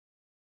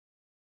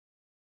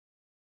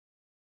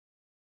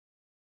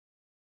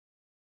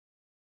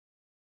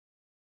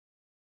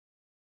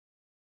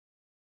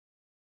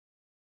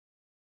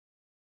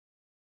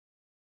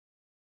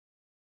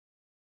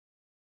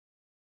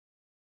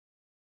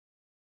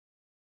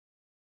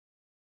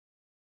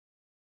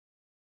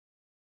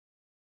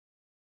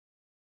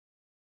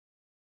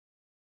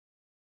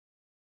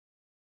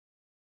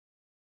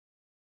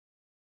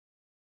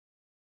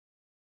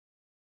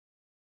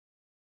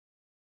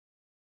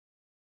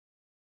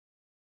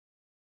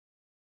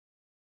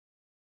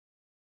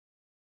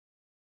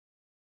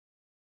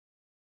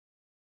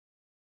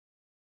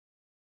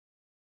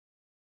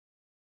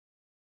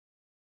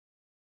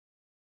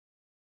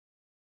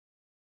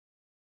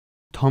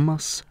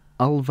Thomas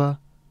Alva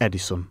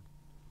Edison,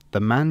 the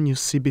man you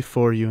see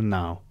before you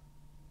now.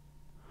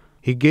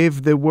 He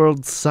gave the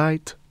world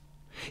sight,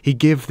 he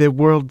gave the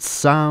world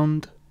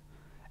sound,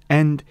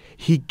 and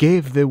he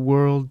gave the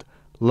world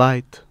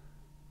light.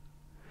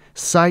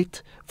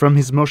 Sight from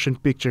his motion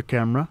picture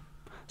camera,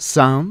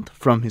 sound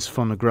from his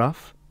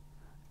phonograph,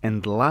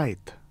 and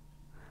light.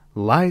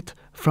 Light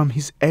from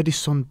his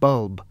Edison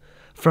bulb,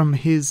 from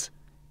his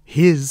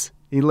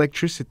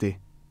electricity.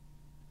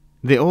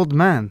 The old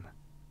man,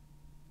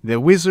 the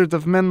Wizard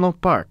of Menlo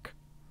Park,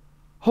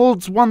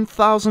 holds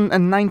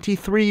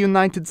 1,093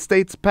 United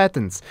States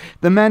patents,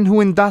 the man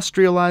who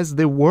industrialized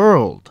the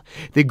world,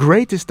 the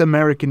greatest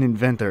American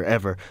inventor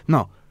ever.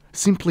 No,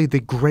 simply the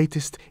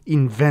greatest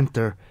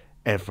inventor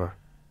ever.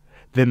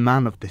 The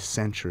man of the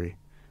century.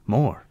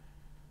 More,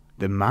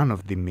 the man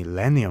of the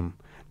millennium.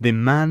 The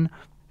man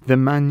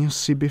you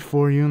see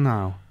before you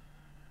now.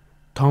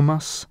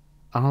 Thomas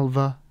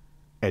Alva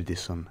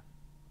Edison.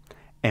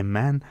 A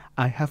man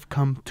I have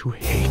come to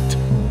hate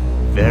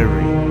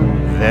very,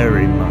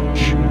 very much.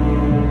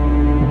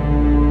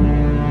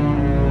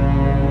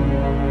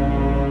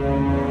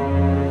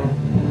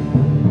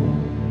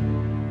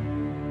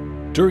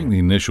 During the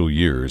initial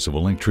years of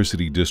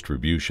electricity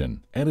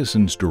distribution,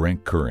 Edison's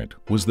direct current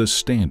was the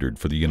standard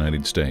for the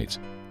United States,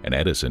 and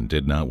Edison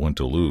did not want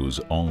to lose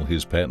all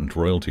his patent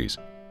royalties.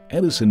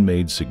 Edison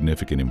made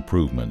significant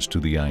improvements to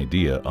the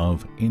idea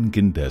of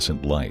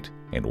incandescent light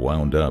and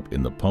wound up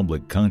in the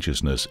public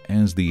consciousness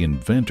as the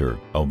inventor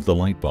of the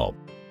light bulb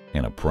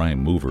and a prime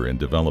mover in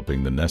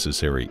developing the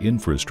necessary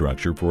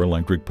infrastructure for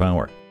electric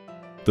power.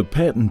 The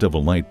patent of a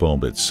light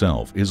bulb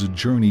itself is a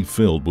journey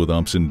filled with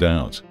ups and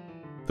downs.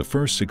 The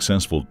first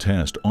successful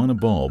test on a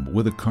bulb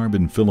with a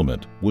carbon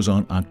filament was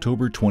on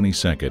October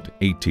 22,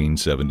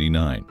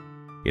 1879.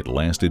 It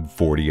lasted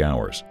 40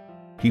 hours.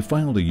 He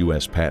filed a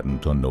U.S.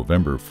 patent on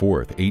November 4,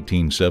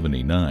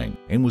 1879,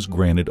 and was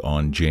granted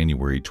on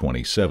January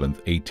 27,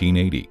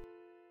 1880.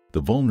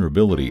 The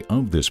vulnerability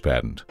of this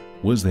patent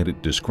was that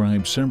it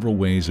described several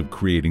ways of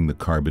creating the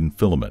carbon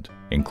filament,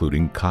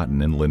 including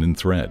cotton and linen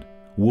thread,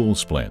 wool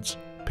splints,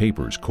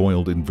 papers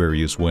coiled in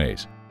various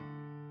ways.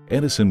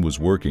 Edison was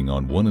working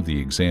on one of the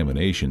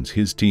examinations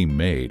his team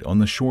made on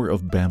the shore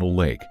of Battle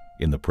Lake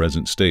in the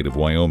present state of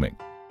Wyoming.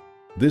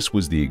 This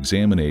was the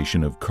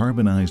examination of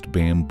carbonized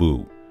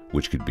bamboo,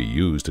 which could be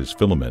used as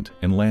filament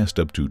and last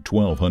up to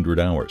 1,200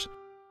 hours.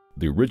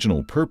 The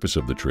original purpose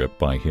of the trip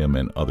by him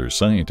and other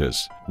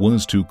scientists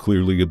was to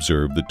clearly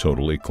observe the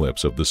total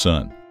eclipse of the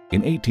sun.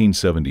 In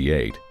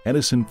 1878,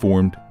 Edison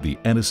formed the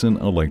Edison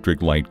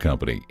Electric Light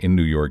Company in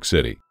New York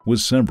City with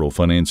several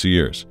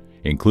financiers,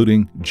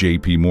 including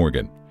J.P.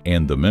 Morgan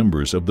and the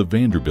members of the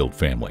Vanderbilt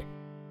family.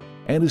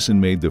 Edison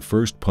made the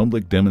first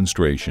public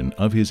demonstration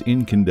of his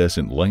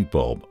incandescent light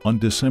bulb on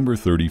December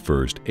 31,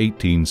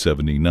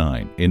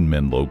 1879 in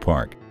Menlo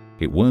Park.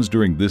 It was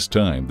during this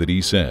time that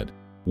he said,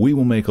 "We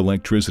will make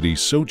electricity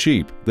so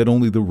cheap that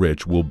only the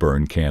rich will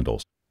burn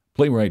candles."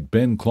 Playwright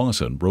Ben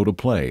Clausen wrote a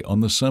play on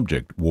the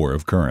subject, War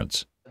of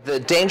Currents. The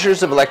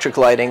Dangers of Electric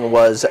Lighting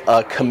was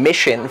a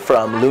commission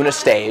from Luna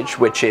Stage,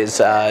 which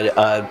is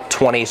a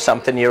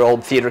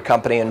 20-something-year-old theater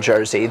company in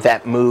Jersey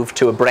that moved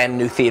to a brand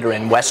new theater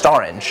in West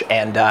Orange.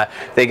 And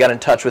they got in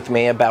touch with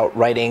me about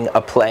writing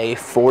a play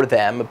for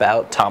them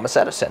about Thomas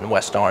Edison,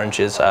 West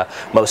Orange's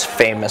most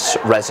famous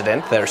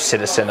resident, their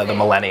citizen of the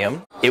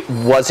millennium. It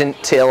wasn't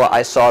till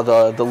I saw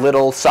the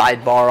little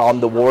sidebar on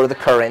the War of the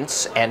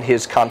Currents and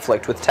his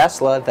conflict with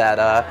Tesla that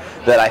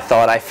I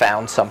thought I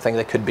found something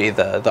that could be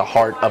the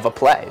heart of a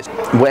play.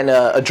 When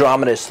a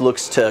dramatist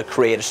looks to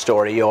create a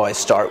story, you always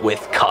start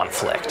with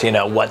conflict. You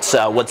know, what's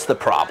the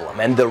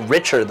problem? And the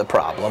richer the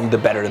problem, the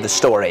better the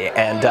story.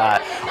 And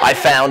I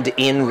found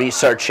in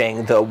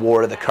researching the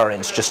War of the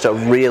Currents just a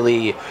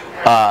really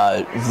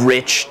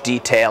rich,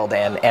 detailed,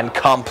 and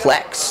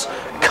complex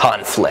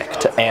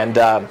conflict. And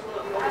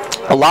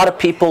a lot of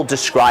people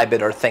describe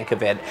it or think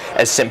of it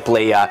as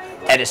simply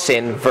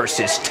Edison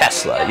versus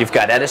Tesla. You've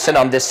got Edison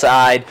on this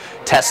side,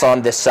 Tesla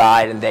on this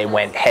side, and they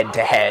went head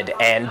to head.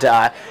 And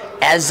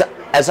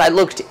as I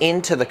looked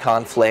into the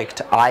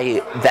conflict,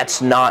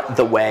 that's not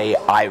the way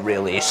I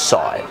really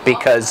saw it,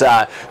 because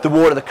the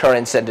War of the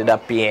Currents ended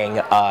up being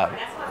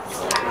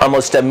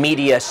almost a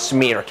media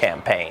smear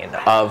campaign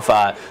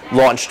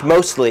launched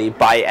mostly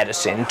by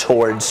Edison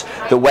towards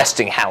the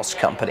Westinghouse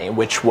Company,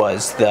 which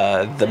was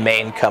the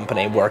main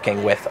company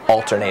working with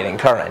alternating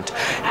current.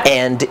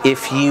 And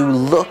if you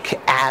look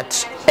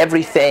at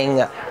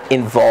everything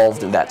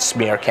involved in that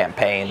smear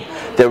campaign,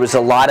 there was a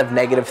lot of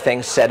negative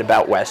things said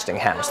about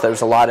Westinghouse. There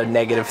was a lot of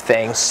negative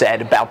things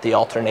said about the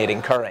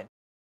alternating current.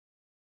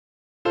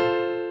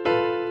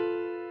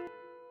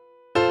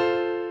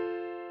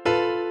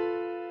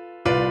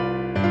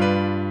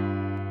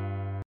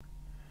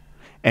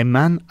 A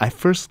man I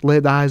first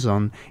laid eyes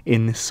on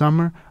in the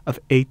summer of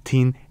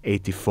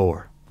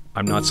 1884.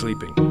 I'm not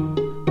sleeping.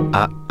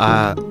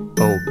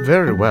 Oh,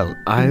 very well.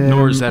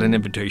 Nor is that an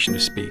invitation to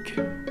speak.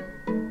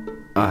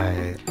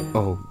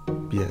 Oh,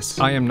 yes.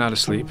 I am not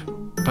asleep.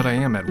 But I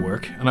am at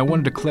work, and I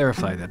wanted to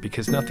clarify that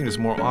because nothing is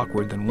more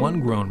awkward than one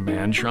grown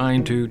man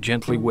trying to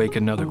gently wake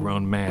another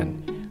grown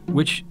man,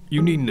 which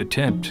you needn't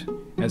attempt,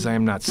 as I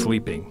am not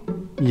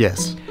sleeping.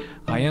 Yes.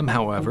 I am,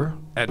 however,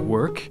 at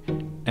work,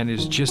 and it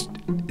is just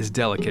as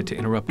delicate to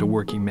interrupt a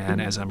working man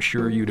as I'm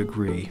sure you'd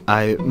agree.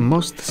 I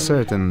most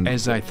certain...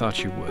 As I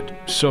thought you would.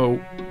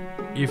 So,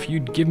 if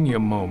you'd give me a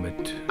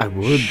moment... I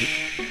would.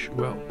 Shh.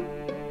 Well,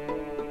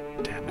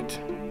 damn it.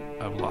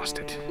 I've lost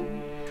it.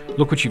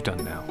 Look what you've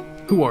done now.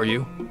 Who are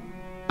you?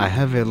 I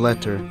have a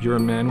letter. You're a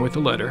man with a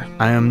letter.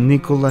 I am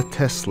Nikola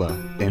Tesla,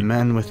 a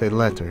man with a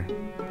letter.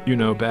 You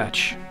know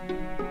Batch.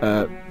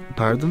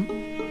 Pardon?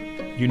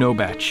 You know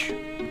Batch.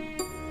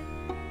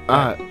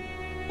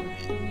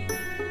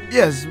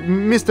 Yes,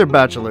 Mr.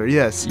 Bachelor,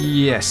 yes.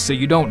 Yes, so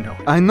you don't know.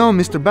 I know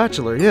Mr.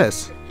 Bachelor,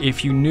 yes.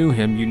 If you knew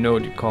him, you know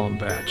to call him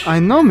Batch. I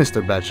know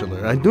Mr.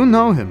 Bachelor, I do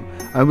know him.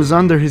 I was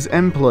under his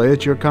employ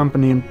at your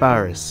company in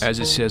Paris. As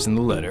it says in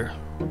the letter,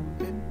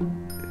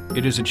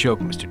 it is a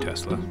joke, Mr.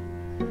 Tesla.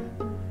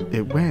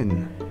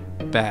 When?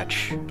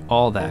 Batch,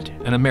 all that,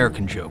 an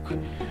American joke.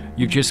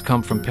 You've just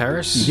come from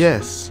Paris?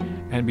 Yes.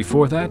 And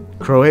before that?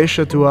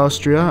 Croatia to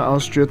Austria,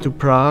 Austria to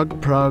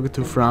Prague, Prague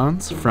to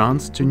France,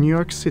 France to New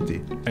York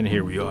City. And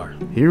here we are.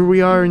 Here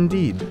we are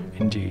indeed.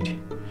 Indeed.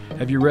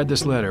 Have you read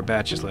this letter,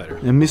 Batch's letter?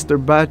 And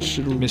Mr.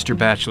 Bachelor... Mr.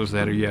 Bachelor's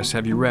letter, yes.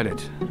 Have you read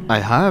it? I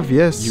have,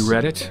 yes. You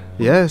read it?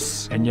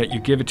 Yes. And yet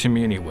you give it to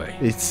me anyway.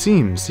 It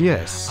seems,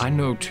 yes. I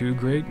know two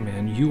great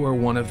men. You are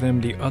one of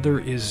them. The other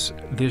is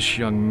this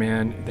young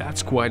man.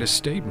 That's quite a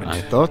statement.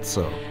 I thought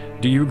so.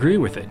 Do you agree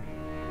with it?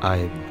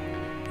 I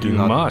do You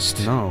not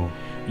must. know.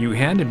 You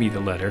handed me the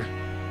letter.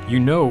 You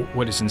know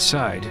what is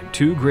inside.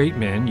 Two great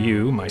men,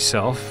 you,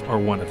 myself, are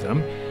one of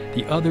them.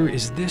 The other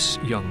is this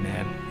young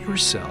man,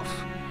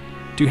 yourself.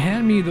 To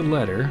hand me the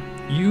letter,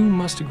 you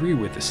must agree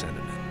with the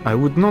sentiment. I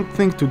would not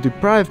think to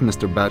deprive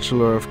Mr.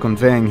 Bachelor of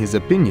conveying his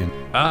opinion.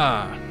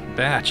 Ah,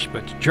 Batch,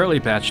 but Charlie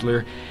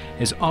Bachelor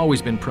has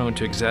always been prone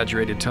to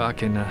exaggerated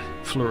talk and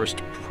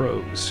flourished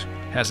prose,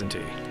 hasn't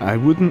he? I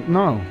wouldn't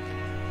know.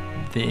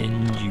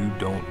 Then you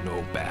don't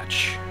know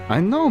Batch. I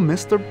know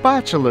Mr.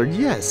 Bachelor,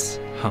 yes.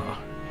 Huh.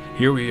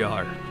 Here we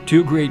are.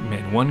 Two great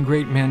men. One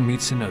great man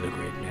meets another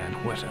great man.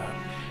 What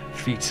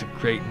feats of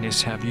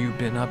greatness have you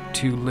been up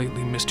to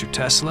lately, Mr.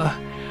 Tesla?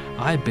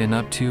 I've been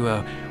up to,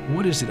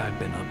 what is it I've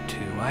been up to?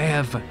 I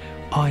have,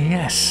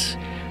 yes.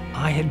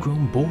 I had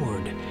grown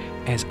bored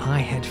as I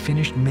had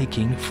finished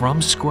making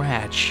from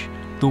scratch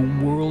the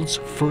world's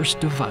first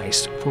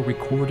device for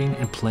recording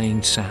and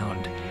playing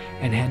sound,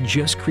 and had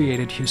just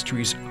created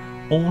history's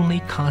only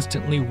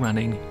constantly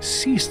running,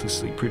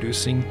 ceaselessly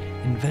producing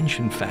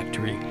invention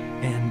factory,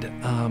 and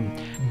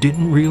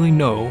didn't really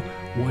know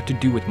what to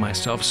do with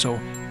myself, so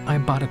I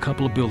bought a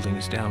couple of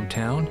buildings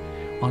downtown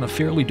on a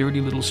fairly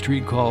dirty little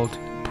street called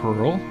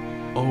Pearl.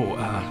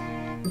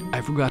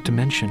 I forgot to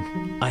mention,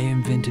 I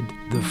invented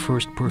the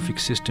first perfect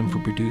system for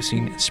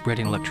producing and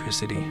spreading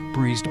electricity,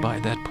 breezed by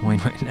that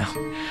point right now.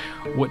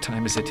 What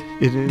time is it?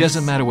 It is...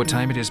 Doesn't matter what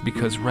time it is,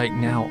 because right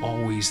now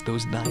always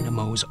those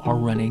dynamos are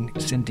running,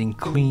 sending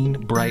clean,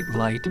 bright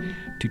light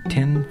to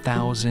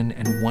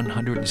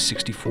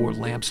 10,164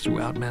 lamps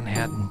throughout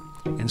Manhattan.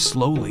 And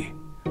slowly,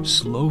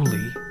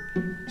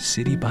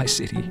 city by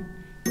city,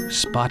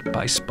 spot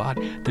by spot,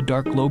 the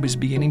dark globe is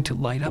beginning to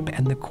light up,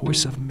 and the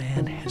course of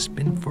man has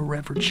been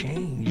forever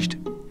changed.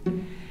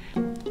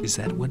 Is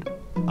that what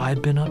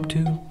I've been up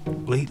to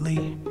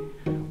lately?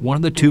 One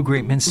of the two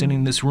great men sitting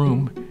in this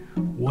room.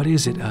 What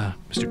is it,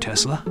 Mr.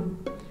 Tesla?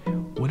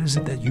 What is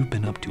it that you've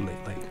been up to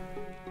lately?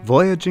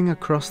 Voyaging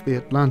across the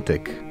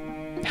Atlantic.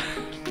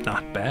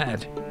 Not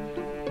bad.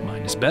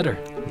 Mine is better.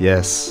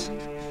 Yes.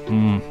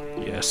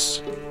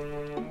 Yes.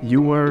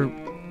 You were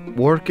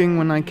working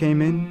when I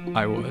came in?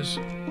 I was.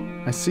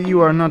 I see you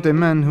are not a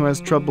man who has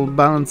trouble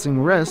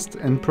balancing rest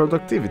and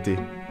productivity.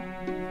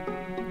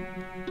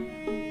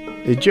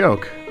 A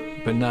joke.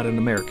 But not an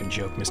American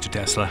joke, Mr.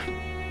 Tesla.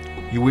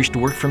 You wish to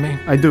work for me?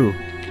 I do.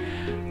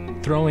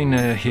 Throwing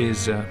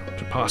his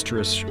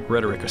preposterous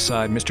rhetoric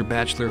aside, Mr.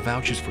 Bachelor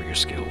vouches for your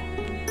skill.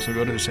 So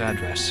go to this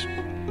address.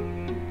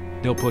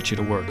 They'll put you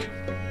to work.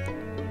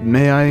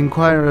 May I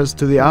inquire as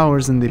to the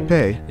hours and the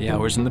pay? The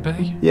hours and the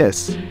pay?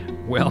 Yes.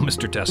 Well,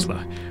 Mr.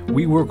 Tesla,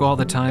 we work all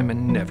the time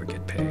and never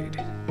get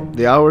paid.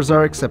 The hours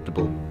are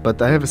acceptable,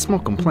 but I have a small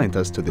complaint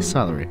as to the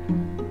salary.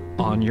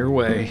 On your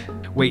way.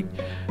 Wait,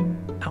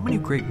 how many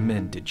great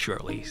men did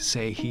Charlie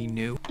say he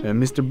knew?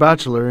 Mr.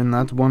 Bachelor, in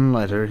that one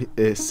letter,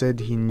 said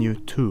he knew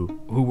two.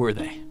 Who were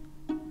they?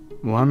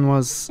 One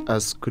was,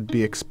 as could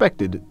be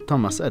expected,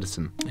 Thomas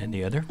Edison. And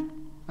the other?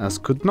 As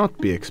could not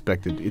be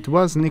expected, it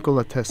was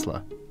Nikola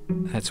Tesla.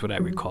 That's what I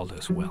recalled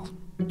as well.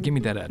 Give me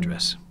that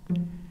address.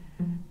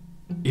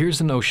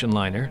 Here's an ocean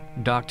liner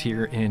docked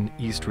here in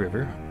East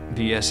River,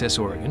 the SS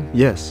Oregon.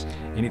 Yes.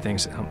 Anything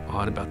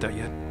odd about that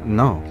yet?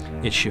 No.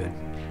 It should.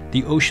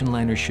 The ocean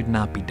liner should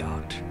not be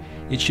docked.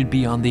 It should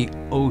be on the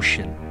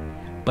ocean.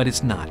 But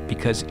it's not,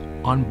 because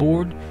on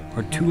board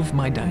are two of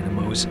my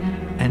dynamos,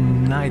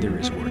 and neither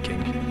is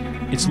working.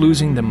 It's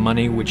losing them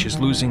money, which is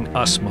losing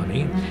us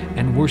money,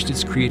 and worst,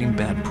 it's creating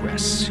bad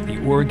press.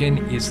 The Oregon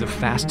is the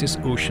fastest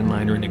ocean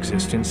liner in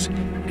existence,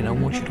 and I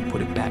want you to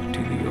put it back to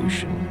the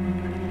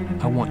ocean.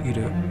 I want you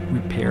to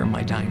repair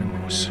my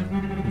dynamos.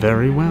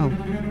 Very well.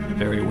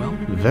 Very well.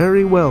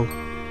 Very well.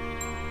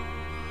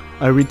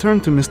 I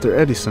returned to Mr.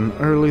 Edison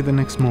early the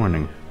next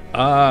morning.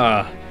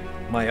 Ah,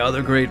 my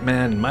other great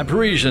man, my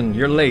Parisian,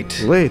 you're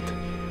late. Late.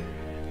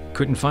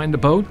 Couldn't find the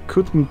boat?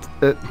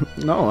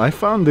 No, I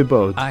found the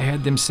boat. I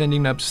had them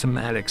sending up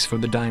schematics for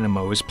the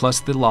dynamos, plus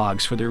the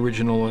logs for the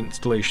original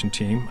installation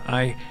team.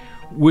 I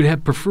would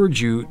have preferred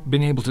you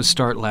been able to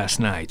start last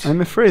night. I'm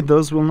afraid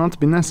those will not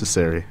be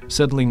necessary.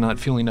 Suddenly not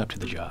feeling up to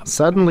the job.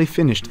 Suddenly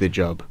finished the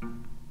job.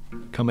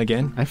 Come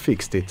again? I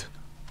fixed it.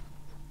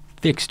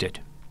 Fixed it.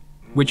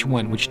 Which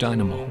one? Which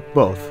dynamo?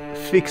 Both.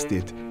 Fixed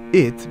it.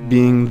 It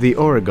being the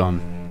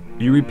Oregon.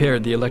 You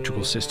repaired the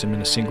electrical system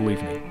in a single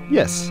evening.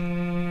 Yes.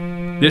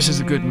 This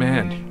is a good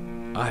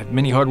man. I have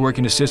many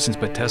hard-working assistants,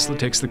 but Tesla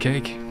takes the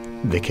cake.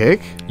 The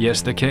cake?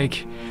 Yes, the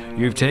cake.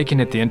 You've taken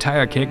it. The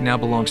entire cake now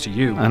belongs to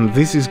you. And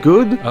this is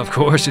good? Of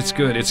course it's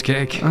good. It's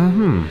cake.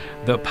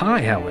 The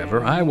pie,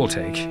 however, I will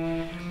take.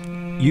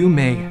 You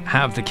may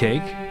have the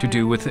cake to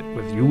do with it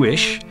what you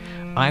wish.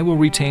 I will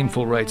retain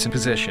full rights and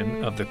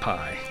possession of the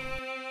pie.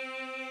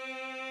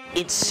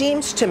 It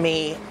seems to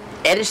me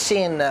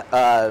Edison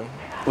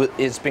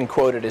has been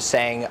quoted as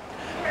saying,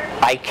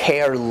 "I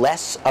care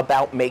less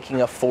about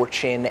making a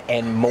fortune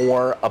and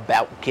more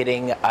about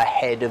getting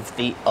ahead of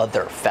the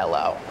other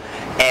fellow."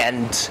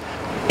 And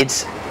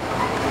it's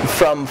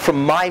from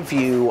my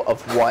view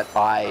of what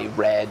I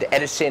read,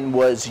 Edison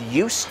was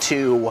used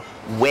to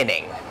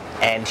winning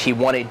and he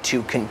wanted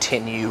to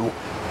continue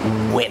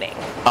winning.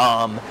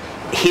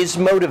 His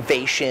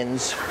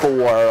motivations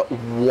for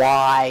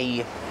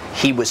why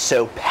he was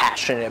so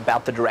passionate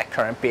about the direct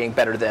current being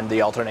better than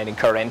the alternating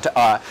current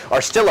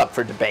are still up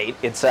for debate.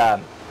 It's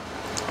a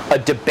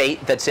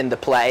debate that's in the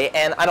play,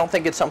 and I don't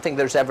think it's something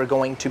there's ever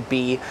going to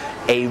be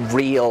a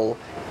real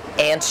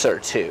answer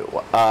to.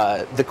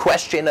 The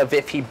question of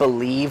if he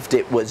believed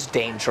it was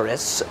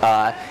dangerous,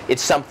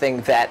 it's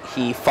something that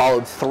he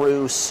followed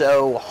through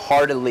so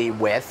heartily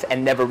with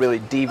and never really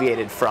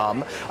deviated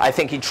from. I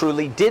think he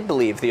truly did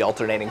believe the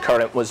alternating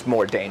current was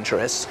more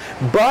dangerous,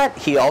 but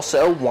he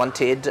also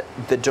wanted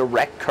the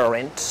direct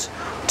current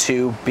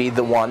to be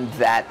the one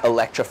that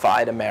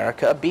electrified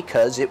America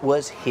because it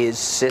was his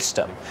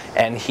system,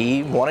 and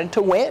he wanted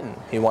to win.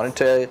 He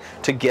wanted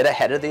to get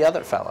ahead of the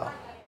other fellow.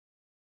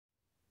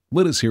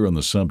 Let us hear on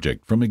the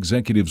subject from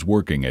executives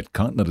working at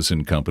Con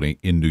Edison Company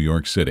in New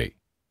York City.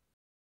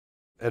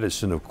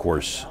 Edison, of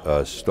course,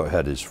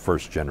 had his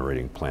first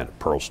generating plant at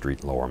Pearl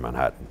Street in Lower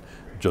Manhattan,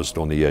 just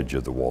on the edge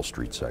of the Wall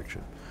Street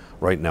section.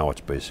 Right now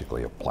it's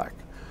basically a plaque.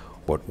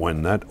 But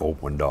when that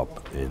opened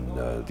up in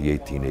the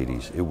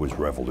 1880s, it was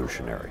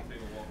revolutionary.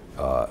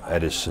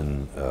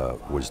 Edison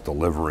was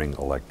delivering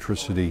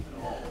electricity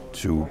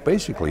to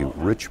basically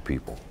rich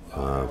people.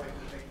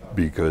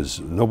 Because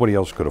nobody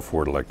else could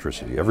afford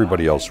electricity.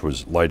 Everybody else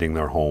was lighting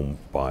their home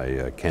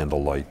by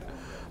candlelight.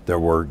 There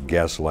were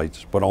gas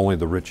lights, but only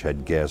the rich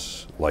had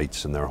gas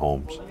lights in their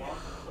homes.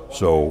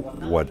 So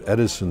what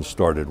Edison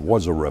started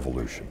was a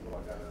revolution.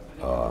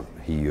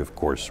 He, of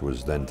course,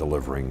 was then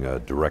delivering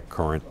direct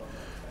current,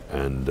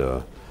 and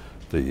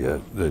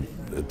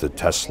the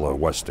Tesla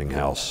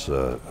Westinghouse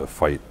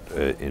fight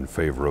in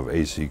favor of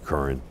AC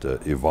current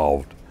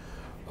evolved.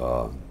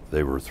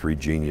 They were three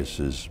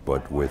geniuses,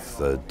 but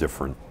with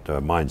different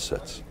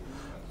mindsets.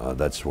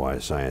 That's why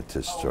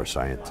scientists are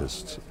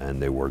scientists,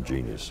 and they were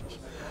geniuses.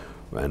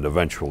 And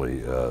eventually,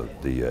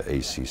 the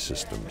AC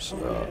systems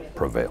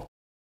prevail.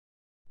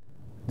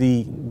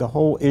 The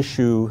whole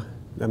issue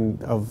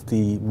of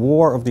the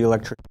war of the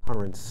electric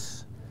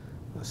currents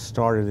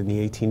started in the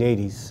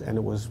 1880s, and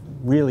it was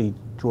really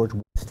George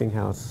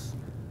Westinghouse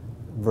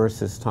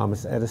versus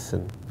Thomas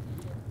Edison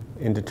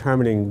in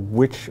determining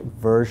which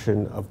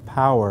version of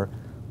power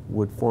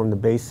would form the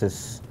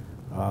basis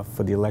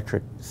for the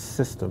electric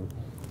system.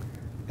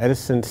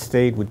 Edison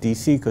stayed with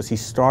DC because he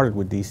started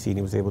with DC and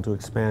he was able to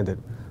expand it.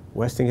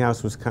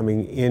 Westinghouse was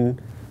coming in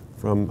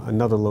from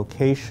another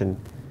location.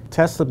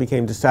 Tesla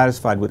became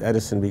dissatisfied with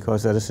Edison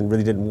because Edison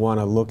really didn't want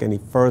to look any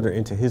further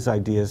into his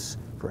ideas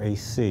for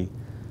AC.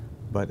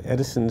 But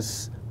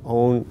Edison's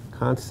own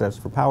concepts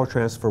for power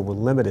transfer were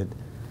limited.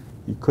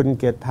 You couldn't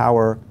get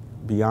power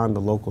beyond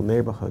the local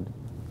neighborhood,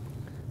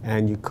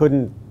 and you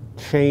couldn't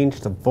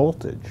change the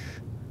voltage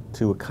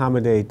to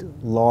accommodate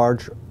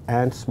large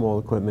and small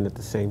equipment at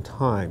the same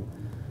time.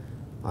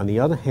 On the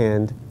other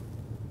hand,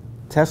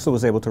 Tesla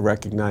was able to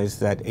recognize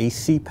that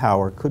AC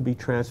power could be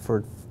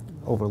transferred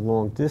over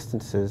long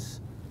distances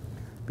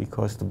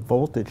because the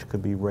voltage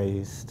could be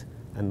raised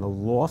and the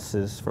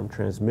losses from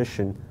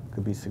transmission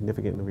could be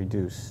significantly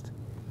reduced.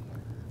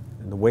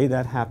 And the way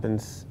that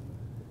happens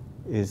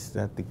is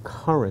that the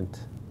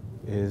current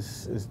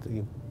is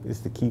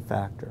the key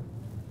factor.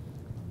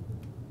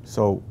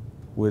 So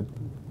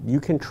you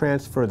can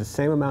transfer the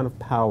same amount of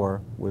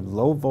power with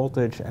low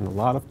voltage and a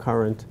lot of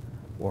current,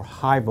 or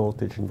high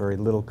voltage and very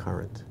little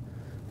current.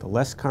 The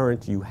less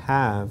current you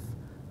have,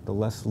 the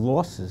less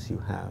losses you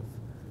have.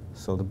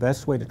 So the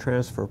best way to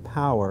transfer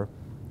power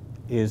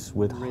is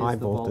with high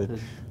voltage.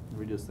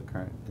 Reduce the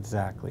current.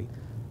 Exactly.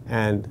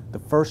 And the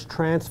first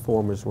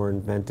transformers were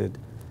invented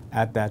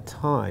at that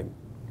time.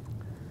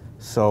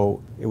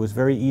 So it was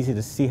very easy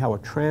to see how a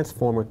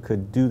transformer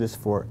could do this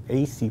for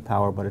AC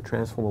power, but a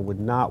transformer would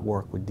not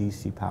work with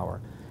DC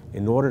power.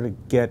 In order to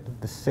get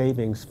the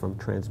savings from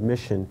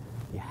transmission,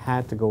 you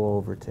had to go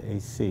over to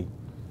AC.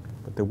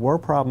 But there were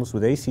problems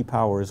with AC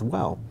power as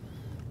well,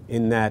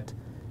 in that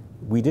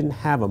we didn't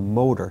have a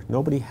motor.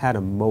 Nobody had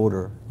a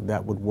motor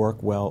that would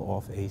work well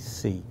off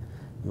AC.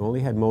 You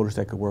only had motors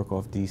that could work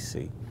off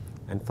DC.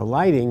 And for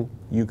lighting,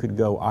 you could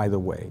go either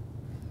way.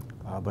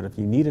 But if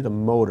you needed a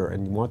motor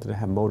and you wanted to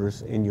have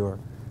motors in your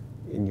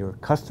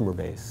customer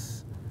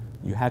base,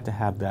 you had to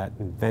have that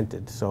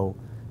invented. So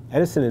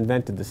Edison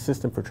invented the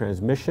system for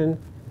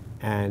transmission,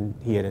 and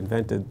he had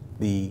invented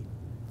the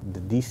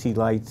DC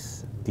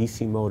lights,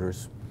 DC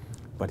motors,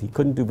 but he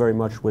couldn't do very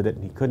much with it,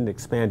 and he couldn't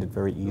expand it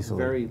very easily.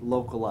 Very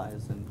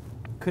localized and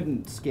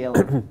couldn't scale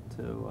it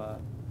to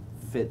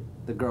fit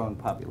the growing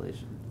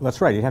population.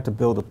 That's right. You'd have to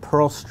build a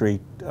Pearl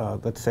Street,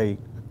 let's say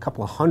a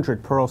couple of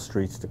hundred Pearl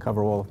Streets to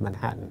cover all of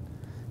Manhattan.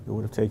 It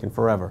would have taken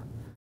forever.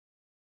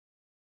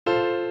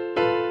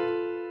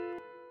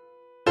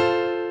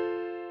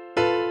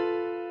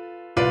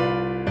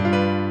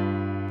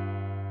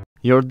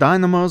 Your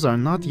dynamos are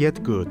not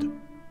yet good.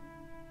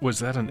 Was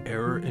that an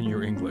error in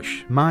your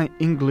English? My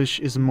English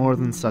is more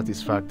than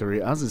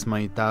satisfactory, as is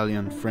my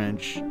Italian,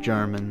 French,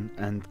 German,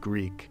 and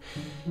Greek.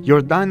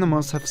 Your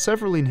dynamos have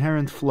several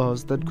inherent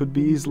flaws that could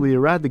be easily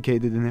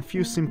eradicated in a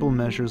few simple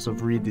measures of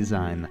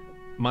redesign.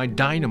 My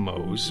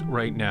dynamos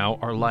right now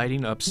are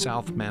lighting up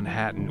South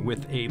Manhattan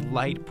with a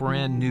light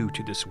brand new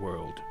to this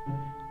world.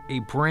 A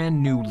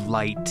brand new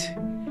light.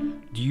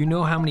 Do you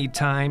know how many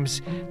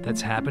times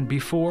that's happened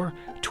before?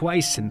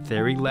 Twice in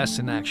theory, less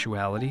in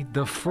actuality.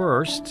 The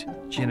first,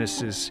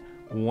 Genesis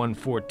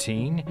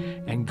 1:14,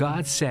 and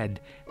God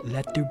said,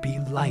 "Let there be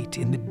light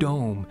in the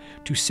dome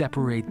to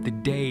separate the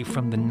day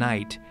from the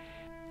night."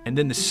 And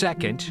then the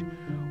second,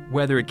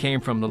 whether it came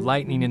from the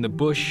lightning in the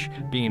bush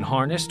being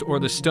harnessed or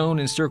the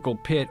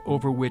stone-encircled pit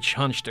over which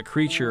hunched a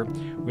creature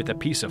with a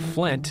piece of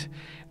flint,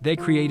 they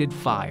created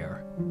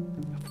fire.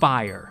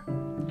 Fire.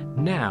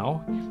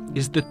 Now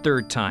is the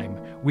third time.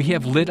 We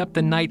have lit up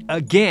the night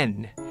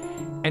again,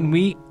 and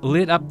we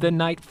lit up the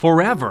night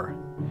forever.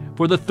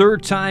 For the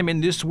third time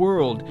in this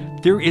world,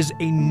 there is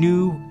a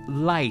new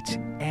light,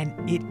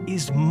 and it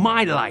is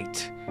my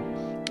light.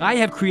 I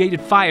have created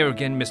fire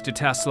again, Mr.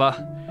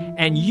 Tesla.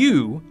 And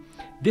you,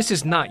 this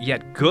is not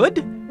yet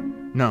good?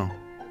 No,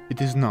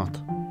 it is not.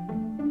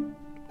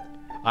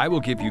 I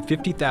will give you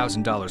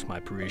 $50,000, my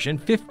Parisian,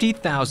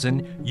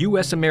 50,000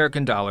 US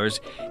American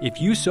dollars, if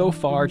you so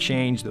far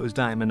change those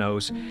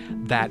dynamos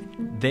that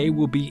they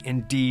will be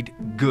indeed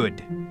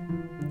good.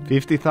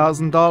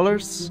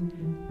 $50,000?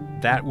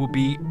 That will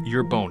be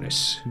your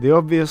bonus. The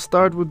obvious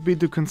start would be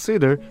to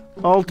consider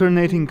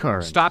alternating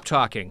current. Stop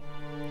talking.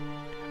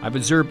 I've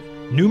observed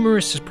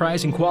numerous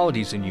surprising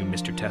qualities in you,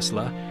 Mr.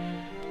 Tesla.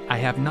 I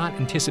have not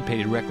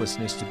anticipated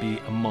recklessness to be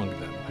among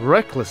them.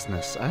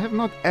 Recklessness? I have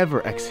not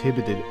ever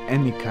exhibited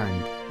any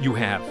kind. You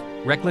have.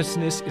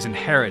 Recklessness is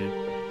inherited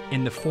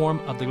in the form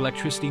of the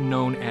electricity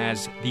known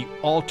as the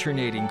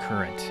alternating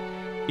current.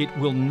 It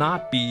will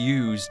not be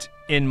used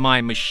in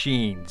my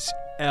machines,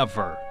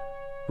 ever.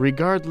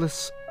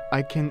 Regardless,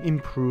 I can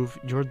improve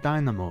your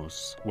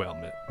dynamos. Well,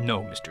 no,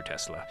 Mr.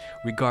 Tesla.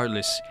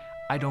 Regardless,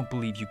 I don't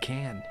believe you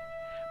can.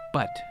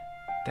 But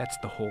that's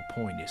the whole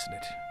point, isn't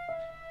it?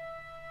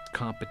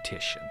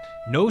 Competition.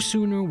 No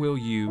sooner will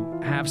you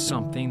have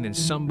something than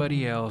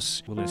somebody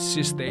else will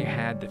insist they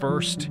had the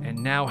first and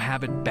now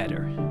have it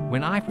better.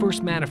 When I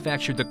first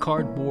manufactured the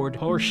cardboard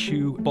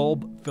horseshoe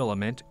bulb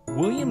filament,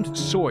 William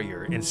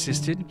Sawyer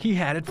insisted he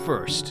had it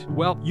first.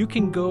 Well, you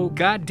can go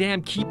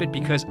goddamn keep it,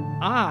 because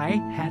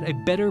I had a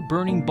better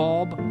burning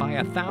bulb by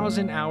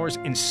 1,000 hours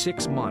in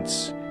 6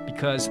 months.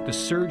 Because the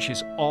surge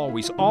is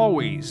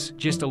always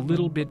just a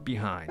little bit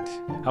behind.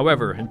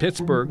 However, in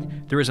Pittsburgh,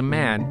 there is a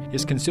man,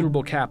 his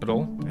considerable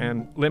capital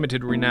and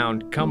limited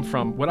renown come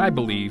from what I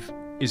believe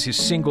is his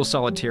single,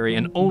 solitary,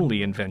 and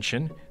only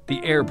invention,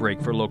 the air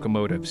brake for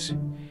locomotives.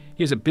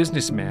 He is a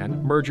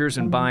businessman, mergers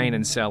and buying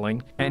and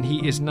selling, and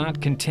he is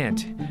not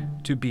content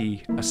to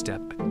be a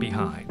step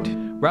behind.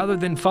 Rather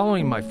than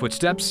following my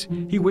footsteps,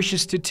 he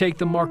wishes to take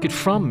the market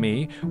from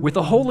me with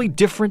a wholly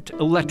different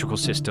electrical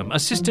system, a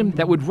system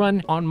that would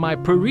run on my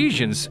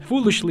Parisians'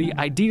 foolishly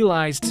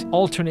idealized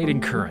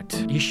alternating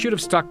current. He should have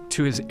stuck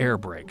to his air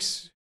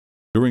brakes.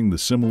 During the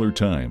similar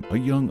time, a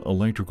young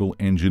electrical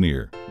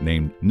engineer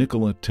named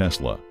Nikola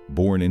Tesla,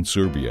 born in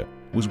Serbia,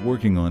 was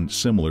working on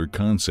similar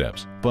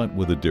concepts, but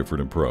with a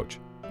different approach.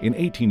 In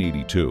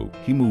 1882,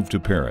 he moved to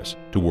Paris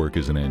to work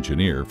as an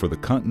engineer for the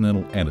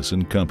Continental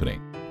Edison Company,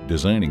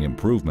 designing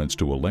improvements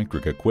to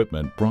electric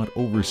equipment brought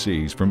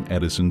overseas from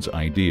Edison's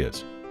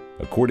ideas.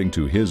 According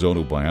to his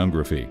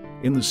autobiography,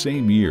 in the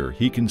same year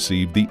he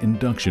conceived the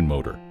induction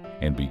motor,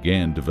 and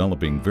began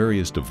developing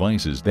various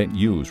devices that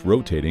use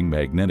rotating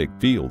magnetic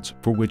fields,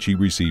 for which he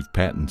received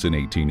patents in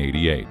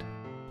 1888.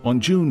 On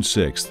June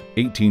 6,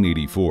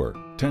 1884,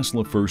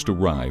 Tesla first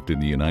arrived in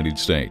the United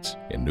States,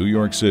 in New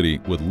York City,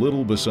 with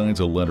little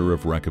besides a letter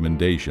of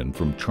recommendation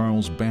from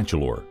Charles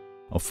Batchelor,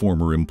 a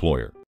former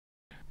employer.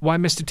 Why,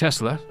 Mr.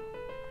 Tesla,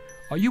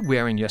 are you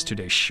wearing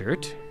yesterday's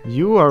shirt?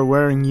 You are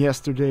wearing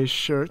yesterday's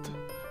shirt.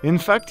 In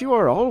fact, you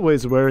are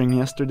always wearing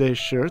yesterday's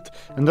shirt,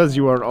 and as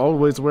you are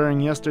always wearing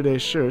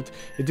yesterday's shirt,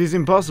 it is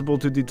impossible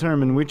to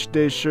determine which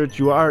day's shirt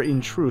you are in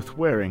truth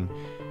wearing.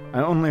 I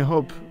only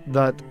hope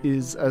that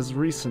is as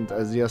recent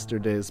as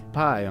yesterday's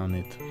pie on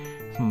it.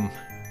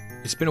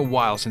 It's been a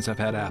while since I've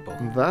had apple.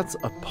 That's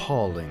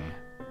appalling.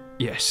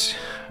 Yes,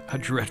 a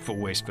dreadful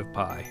waste of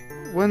pie.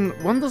 When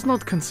one does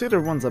not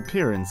consider one's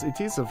appearance, it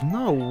is of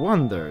no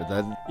wonder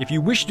that... If you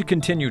wish to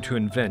continue to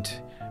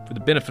invent for the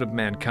benefit of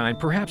mankind,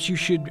 perhaps you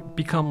should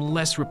become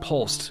less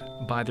repulsed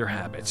by their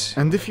habits.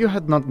 And if you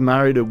had not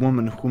married a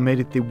woman who made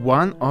it the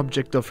one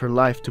object of her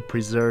life to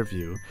preserve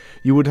you,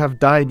 you would have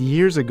died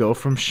years ago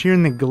from sheer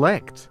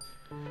neglect.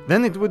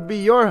 Then it would be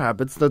your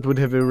habits that would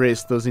have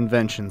erased those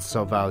inventions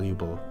so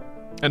valuable.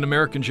 An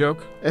American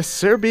joke? A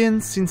Serbian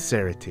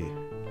sincerity.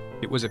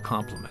 It was a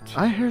compliment.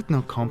 I heard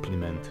no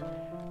compliment.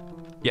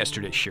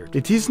 Yesterday's shirt.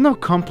 It is no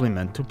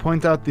compliment to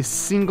point out the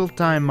single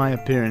time my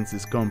appearance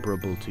is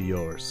comparable to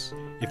yours.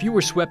 If you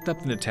were swept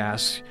up in the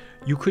task,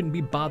 you couldn't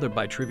be bothered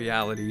by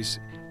trivialities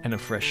and a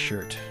fresh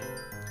shirt.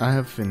 I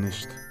have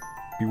finished.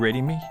 You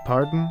rating me?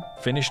 Pardon?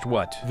 Finished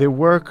what? The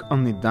work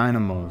on the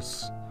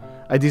dynamos.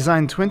 I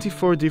designed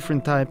 24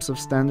 different types of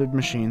standard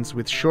machines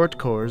with short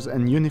cores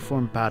and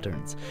uniform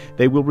patterns.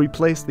 They will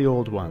replace the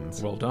old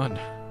ones. Well done.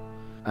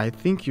 I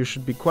think you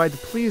should be quite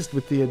pleased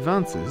with the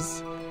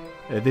advances.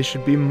 They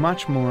should be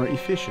much more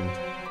efficient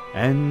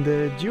and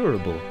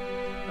durable.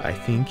 I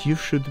think you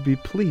should be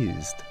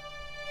pleased.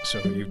 So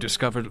you've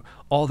discovered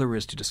all there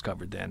is to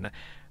discover then.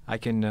 I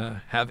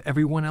can have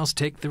everyone else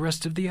take the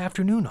rest of the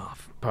afternoon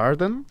off.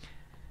 Pardon?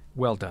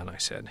 Well done, I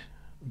said.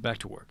 Back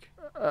to work.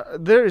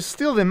 There is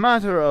still the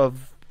matter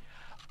of...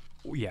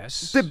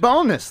 Yes? The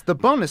bonus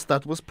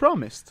that was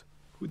promised.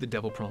 Who the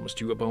devil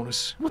promised you a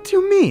bonus? What do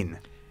you mean?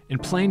 In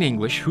plain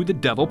English, who the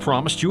devil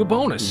promised you a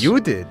bonus? You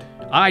did.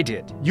 I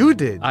did. You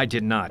did. I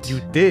did not.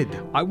 You did.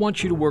 I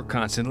want you to work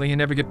constantly and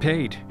never get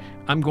paid.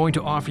 I'm going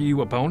to offer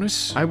you a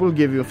bonus. I will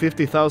give you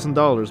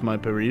 $50,000, my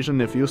Parisian,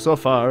 if you so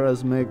far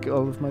as make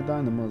all of my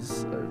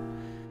dynamos.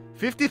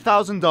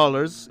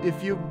 $50,000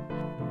 if you...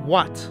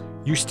 What?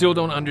 You still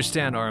don't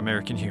understand our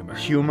American humor.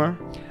 Humor?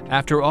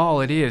 After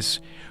all, it is.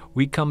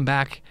 We come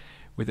back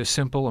with a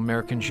simple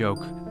American joke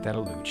that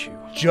eludes you.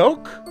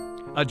 Joke?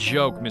 A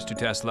joke, Mr.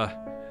 Tesla.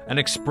 An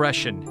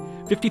expression.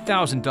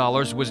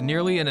 $50,000 was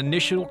nearly an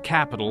initial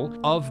capital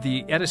of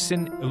the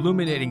Edison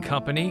Illuminating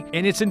Company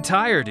in its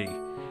entirety.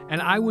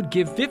 And I would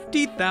give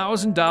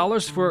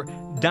 $50,000 for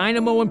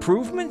dynamo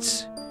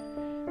improvements?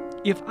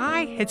 If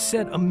I had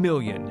said $1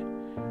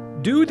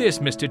 million, do this,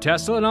 Mr.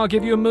 Tesla, and I'll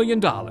give you $1 million.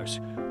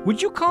 Would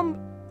you come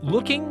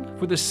looking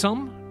for the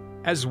sum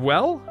as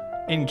well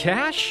in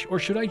cash, or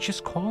should I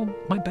just call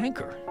my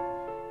banker?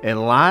 A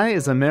lie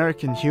is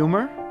American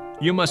humor?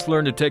 You must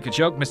learn to take a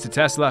joke, Mr.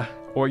 Tesla,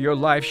 or your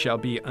life shall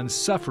be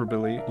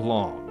unsufferably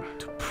long.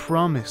 To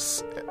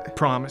promise.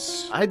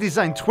 Promise. I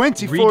designed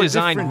 24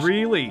 Redesigned, different...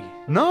 really?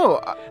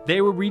 No.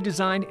 They were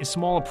redesigned in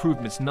small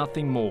improvements,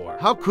 nothing more.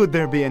 How could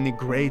there be any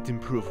great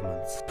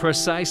improvements?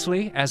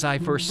 Precisely as I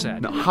first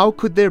said. Now, how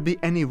could there be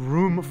any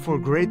room for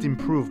great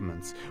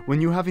improvements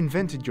when you have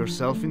invented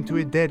yourself into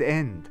a dead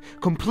end,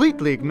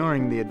 completely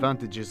ignoring the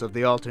advantages of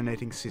the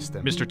alternating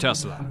system? Mr.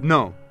 Tesla.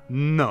 No.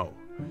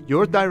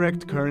 Your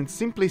direct current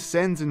simply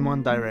sends in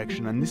one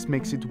direction, and this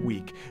makes it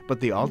weak,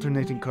 but the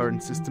alternating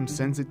current system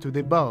sends it to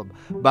the bulb,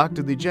 back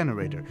to the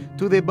generator,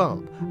 to the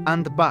bulb,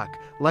 and back,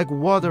 like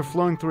water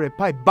flowing through a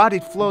pipe, but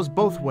it flows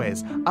both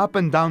ways, up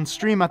and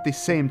downstream at the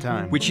same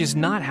time. Which is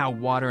not how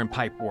water and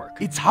pipe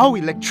work. It's how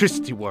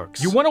electricity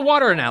works. You want a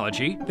water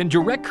analogy? Then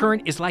direct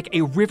current is like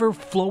a river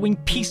flowing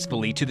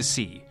peacefully to the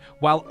sea,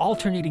 while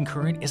alternating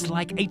current is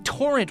like a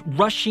torrent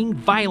rushing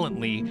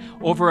violently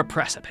over a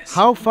precipice.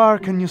 How far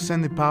can you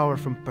send the power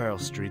from Pearl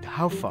Street?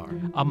 How far?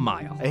 A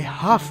mile. A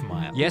half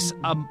mile? Yes,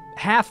 a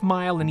half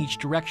mile in each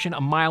direction,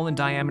 a mile in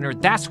diameter.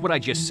 That's what I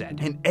just said.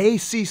 An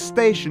AC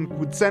station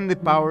would send the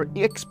power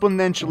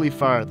exponentially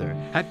farther.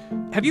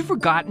 Have you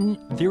forgotten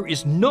there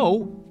is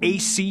no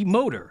AC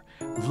motor?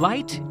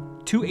 Light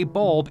to a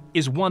bulb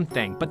is one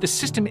thing, but the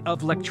system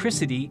of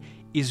electricity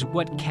is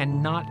what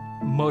cannot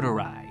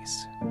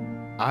motorize.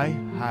 I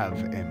have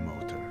a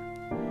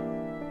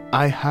motor.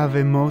 I have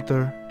a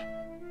motor.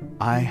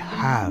 I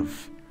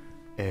have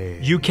a...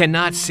 You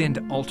cannot send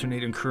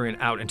alternating current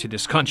out into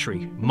this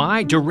country.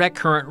 My direct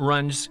current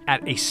runs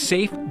at a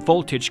safe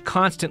voltage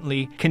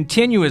constantly,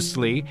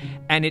 continuously,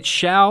 and it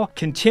shall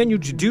continue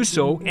to do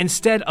so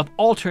instead of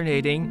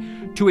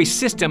alternating to a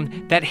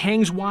system that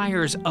hangs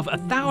wires of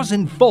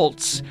 1,000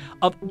 volts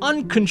of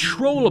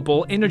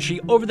uncontrollable energy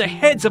over the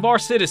heads of our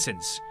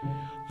citizens.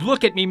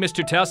 Look at me,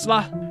 Mr.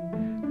 Tesla.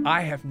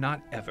 I have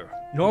not ever,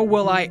 nor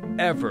will I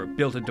ever,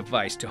 build a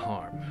device to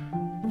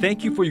harm.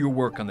 Thank you for your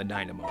work on the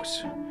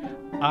dynamos.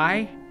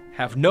 I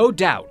have no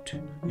doubt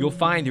you'll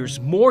find there's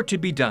more to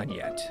be done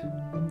yet.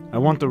 I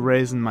want a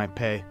raise in my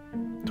pay.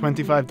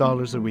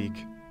 $25 a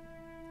week.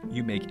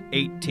 You make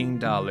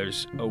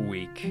 $18 a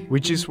week.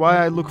 Which is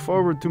why I look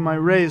forward to my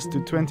raise to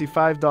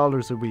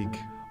 $25 a week.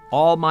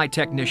 All my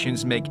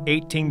technicians make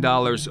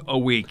 $18 a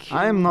week.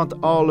 I am not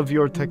all of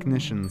your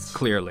technicians.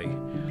 Clearly.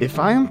 If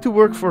I am to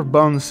work for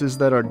bonuses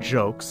that are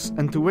jokes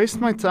and to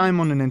waste my time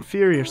on an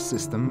inferior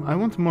system, I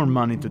want more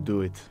money to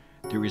do it.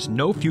 There is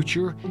no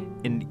future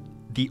in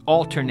the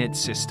alternate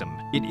system.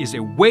 It is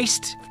a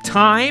waste of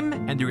time,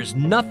 and there is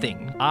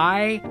nothing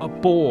I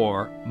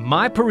abhor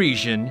my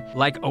Parisian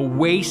like a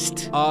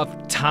waste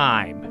of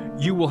time.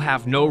 You will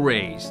have no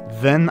raise.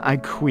 Then I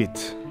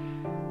quit.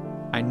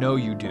 I know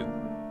you do.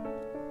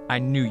 I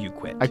knew you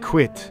quit. I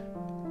quit.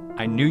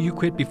 I knew you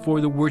quit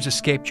before the words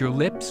escaped your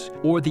lips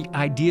or the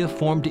idea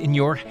formed in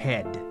your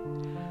head.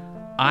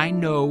 I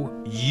know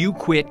you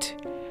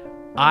quit.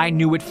 I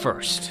knew it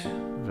first.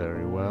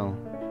 Very well.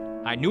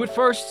 I knew it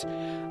first.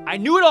 I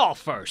knew it all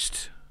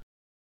first.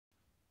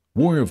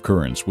 War of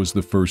Currents was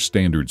the first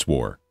standards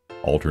war.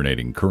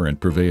 Alternating current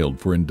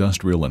prevailed for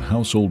industrial and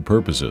household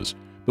purposes,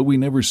 but we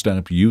never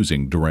stopped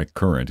using direct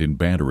current in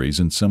batteries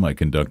and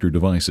semiconductor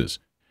devices.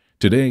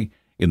 Today,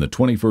 in the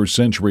 21st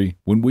century,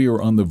 when we are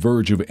on the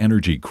verge of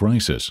energy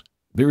crisis,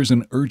 there is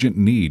an urgent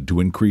need to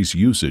increase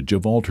usage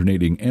of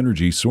alternating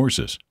energy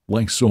sources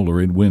like solar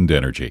and wind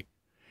energy.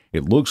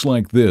 It looks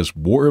like this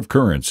war of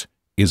currents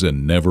is a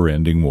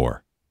never-ending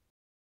war.